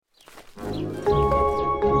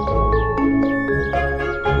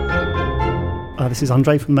This is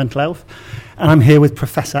Andre from Mental Health, and I'm here with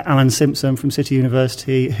Professor Alan Simpson from City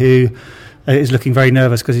University, who is looking very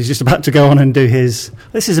nervous because he's just about to go on and do his...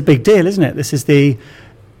 This is a big deal, isn't it? This is the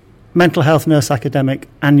Mental Health Nurse Academic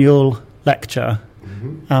Annual Lecture.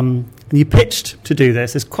 Mm-hmm. And you pitched to do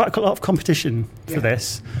this. There's quite a lot of competition for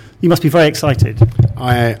this. You must be very excited.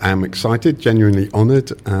 I am excited, genuinely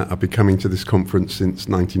honoured. I've been coming to this conference since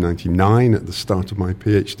 1999 at the start of my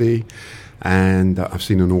PhD, and I've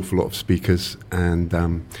seen an awful lot of speakers, and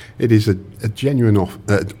it is a genuine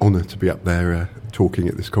honour to be up there talking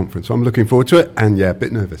at this conference. So I'm looking forward to it, and a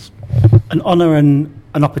bit nervous. An honour and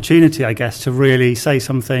an opportunity, I guess, to really say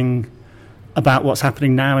something about what's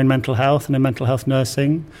happening now in mental health and in mental health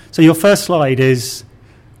nursing. So your first slide is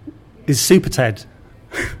Super TED,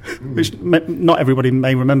 which not everybody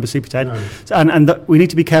may remember Super TED. No. So, and we need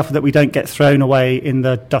to be careful that we don't get thrown away in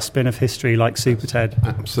the dustbin of history like Super TED.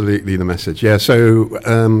 Absolutely the message. Yeah, so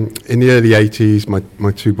in the early 80s,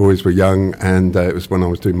 my two boys were young, and it was when I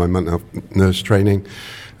was doing my mental health nurse training.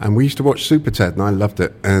 And we used to watch Super TED, and I loved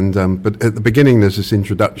it. And but at the beginning, there's this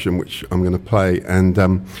introduction, which I'm going to play,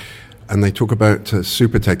 and they talk about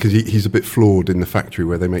Super Ted, because he's a bit flawed in the factory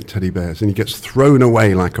where they make teddy bears, and he gets thrown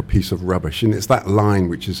away like a piece of rubbish. And it's that line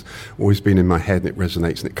which has always been in my head, and it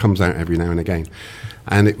resonates, and it comes out every now and again.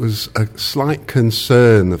 And it was a slight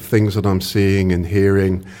concern of things that I'm seeing and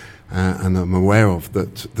hearing, and I'm aware of,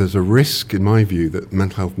 that there's a risk, in my view, that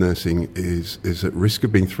mental health nursing is at risk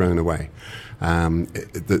of being thrown away.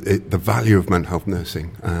 The value of mental health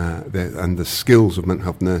nursing and the skills of mental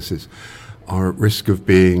health nurses are at risk of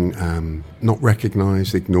being not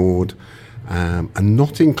recognised, ignored, and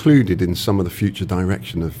not included in some of the future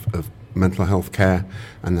direction of mental health care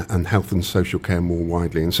and health and social care more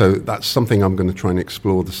widely. And so that's something I'm going to try and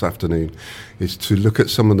explore this afternoon, is to look at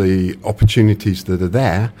some of the opportunities that are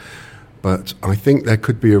there. But I think there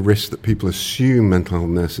could be a risk that people assume mental health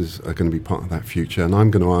nurses are going to be part of that future. And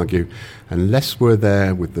I'm going to argue, unless we're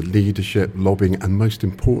there with the leadership, lobbying, and most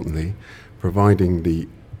importantly, providing the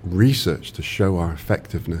research to show our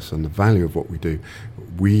effectiveness and the value of what we do,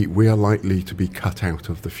 we are likely to be cut out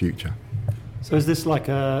of the future. So is this like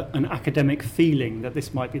an academic feeling that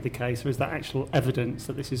this might be the case, or is that actual evidence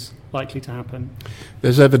that this is likely to happen?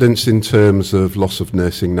 There's evidence in terms of loss of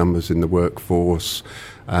nursing numbers in the workforce,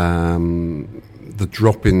 the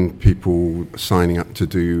drop in people signing up to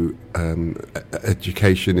do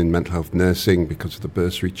education in mental health nursing because of the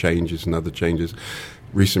bursary changes and other changes.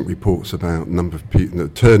 Recent reports about number of people, the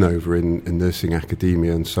turnover in nursing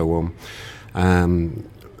academia and so on.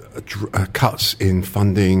 Cuts in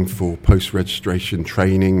funding for post-registration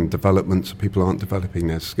training and development, so people aren't developing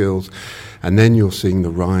their skills. And then you're seeing the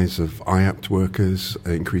rise of IAPT workers,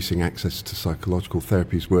 increasing access to psychological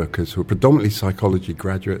therapies workers who are predominantly psychology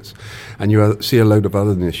graduates. And you see a load of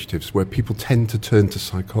other initiatives where people tend to turn to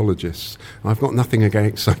psychologists. I've got nothing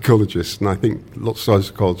against psychologists, and I think lots of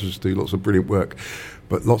psychologists do lots of brilliant work.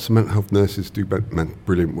 But lots of mental health nurses do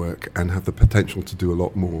brilliant work and have the potential to do a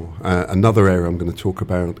lot more. Another area I'm going to talk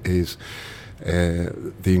about is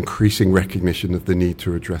the increasing recognition of the need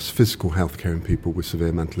to address physical health care in people with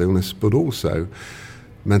severe mental illness, but also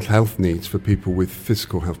mental health needs for people with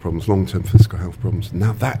physical health problems, long-term physical health problems.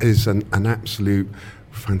 Now, that is an absolute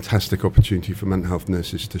fantastic opportunity for mental health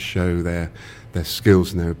nurses to show their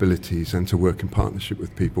skills and their abilities and to work in partnership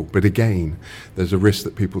with people. But again, there's a risk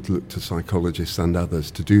that people look to psychologists and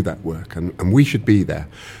others to do that work, and we should be there.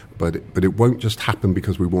 But it won't just happen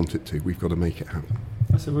because we want it to. We've got to make it happen.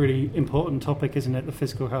 That's a really important topic, isn't it? The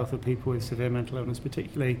physical health of people with severe mental illness,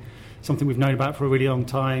 particularly something we've known about for a really long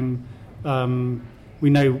time. We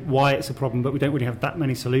know why it's a problem, but we don't really have that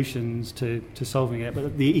many solutions to solving it.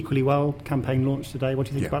 But the Equally Well campaign launched today. What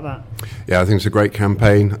do you think about that? Yeah, I think it's a great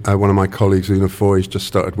campaign. One of my colleagues, Una Foy, has just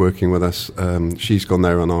started working with us. She's gone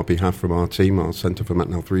there on our behalf from our team, our Centre for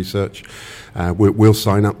Mental Health Research. We'll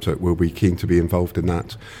sign up to it. We'll be keen to be involved in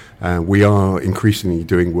that. We are increasingly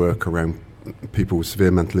doing work around people with severe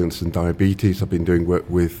mental illness and diabetes. I've been doing work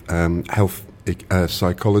with health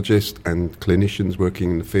psychologists and clinicians working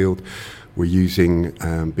in the field. We're using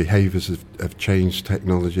behaviours of change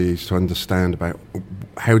technologies to understand about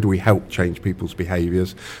how do we help change people's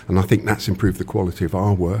behaviours, and I think that's improved the quality of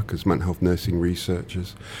our work as mental health nursing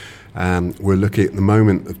researchers. We're looking at the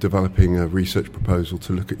moment of developing a research proposal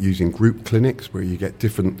to look at using group clinics where you get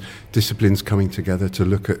different disciplines coming together to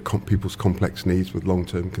look at people's complex needs with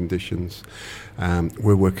long-term conditions.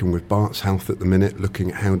 We're working with Barts Health at the minute,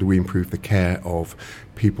 looking at how do we improve the care of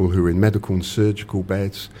people who are in medical and surgical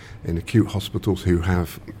beds in acute hospitals who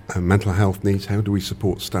have mental health needs. How do we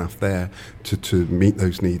support staff there to meet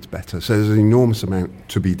those needs better? So there's an enormous amount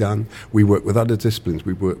to be done. We work with other disciplines.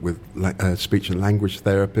 We work with speech and language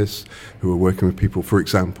therapists who are working with people, for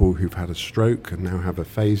example, who've had a stroke and now have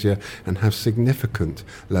aphasia and have significant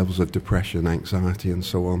levels of depression, anxiety and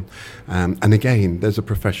so on. And again, there's a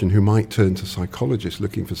profession who might turn to psychologists,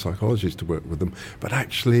 looking for psychologists to work with them, but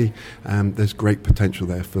actually there's great potential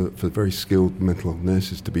there for very skilled mental health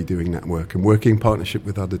nurses to be doing that work and working in partnership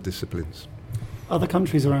with other disciplines. Other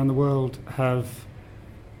countries around the world have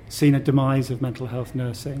seen a demise of mental health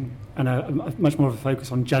nursing and a much more of a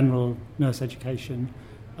focus on general nurse education.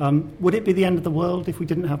 Would it be the end of the world if we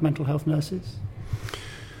didn't have mental health nurses?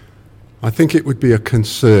 I think it would be a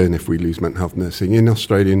concern if we lose mental health nursing. In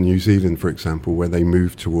Australia and New Zealand, for example, where they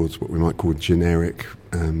move towards what we might call generic,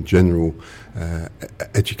 general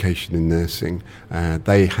education in nursing,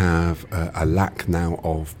 they have a lack now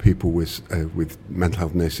of people with mental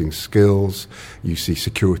health nursing skills. You see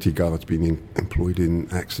security guards being employed in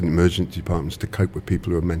accident emergency departments to cope with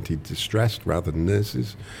people who are mentally distressed rather than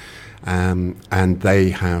nurses. And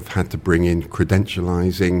they have had to bring in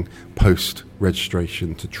credentialising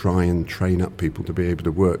post-registration to try and train up people to be able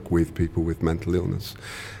to work with people with mental illness.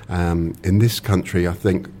 In this country, I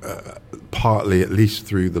think partly, at least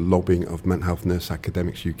through the lobbying of Mental Health Nurse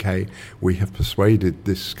Academics UK, we have persuaded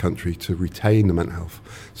this country to retain the mental health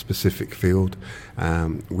specific field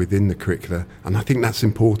within the curricula, and I think that's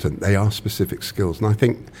important. They are specific skills, and I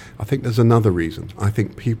think there's another reason. I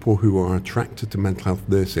think people who are attracted to mental health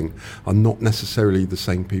nursing are not necessarily the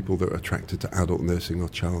same people that are attracted to adult nursing or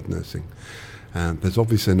child nursing. There's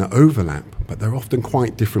obviously an overlap, but they're often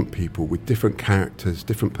quite different people with different characters,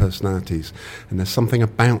 different personalities, and there's something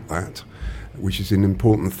about that which is an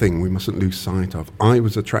important thing we mustn't lose sight of. I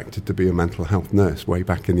was attracted to be a mental health nurse way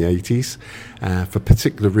back in the 80s for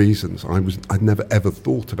particular reasons. I'd never ever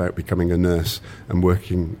thought about becoming a nurse and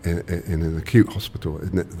working in an acute hospital.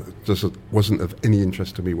 It just wasn't of any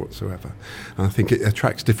interest to me whatsoever. And I think it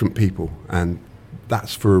attracts different people, and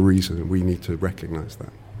that's for a reason, and we need to recognise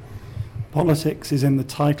that. Politics is in the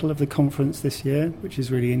title of the conference this year, which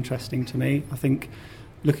is really interesting to me. I think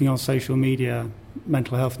looking on social media,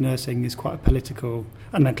 mental health nursing is quite a political,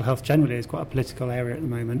 and mental health generally is quite a political area at the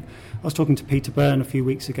moment. I was talking to Peter Byrne a few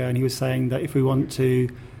weeks ago, and he was saying that if we want to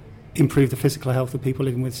improve the physical health of people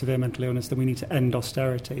living with severe mental illness, then we need to end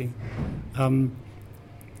austerity. How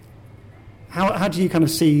do you kind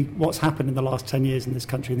of see what's happened in the last 10 years in this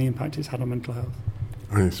country and the impact it's had on mental health?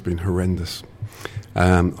 It's been horrendous.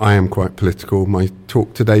 I am quite political. My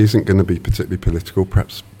talk today isn't going to be particularly political,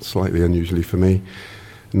 perhaps slightly unusually for me.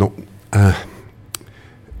 I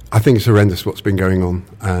think it's horrendous what's been going on.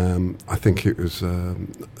 I think it was a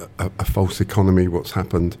false economy what's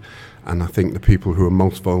happened, and I think the people who are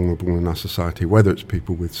most vulnerable in our society, whether it's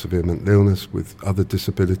people with severe mental illness, with other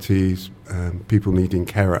disabilities, people needing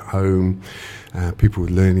care at home, people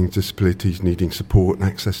with learning disabilities needing support and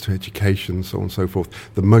access to education, so on and so forth,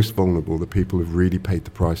 the most vulnerable, the people who've really paid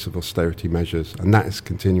the price of austerity measures, and that is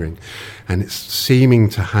continuing. And it's seeming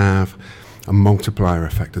to have a multiplier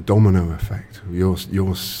effect, a domino effect. You're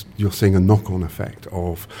seeing a knock-on effect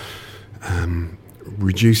of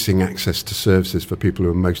reducing access to services for people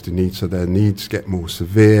who are most in need, so their needs get more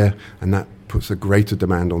severe, and that puts a greater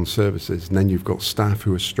demand on services. And then you've got staff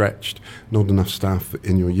who are stretched, not enough staff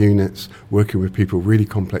in your units, working with people with really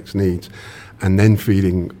complex needs, and then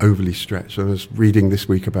feeling overly stretched. I was reading this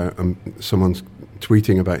week about someone's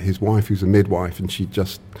tweeting about his wife who's a midwife, and she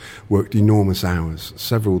just worked enormous hours,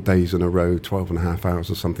 several days in a row, 12 and a half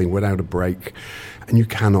hours or something, without a break. And you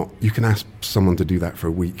can ask someone to do that for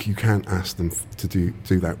a week. You can't ask them to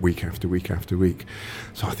do that week after week after week.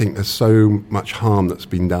 So I think there's so much harm that's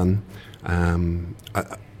been done.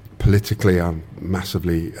 Politically, I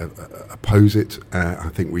massively oppose it. I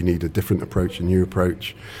think we need a different approach, a new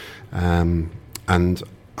approach. And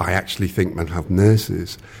I actually think mental health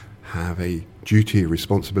nurses have a duty, a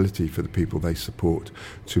responsibility for the people they support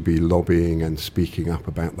to be lobbying and speaking up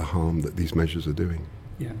about the harm that these measures are doing.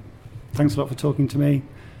 Yeah. Thanks a lot for talking to me.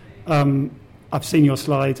 I've seen your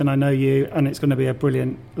slides and I know you, and it's going to be a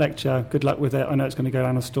brilliant lecture. Good luck with it. I know it's going to go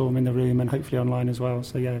down a storm in the room and hopefully online as well.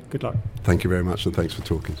 So yeah, good luck. Thank you very much, and thanks for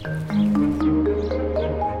talking.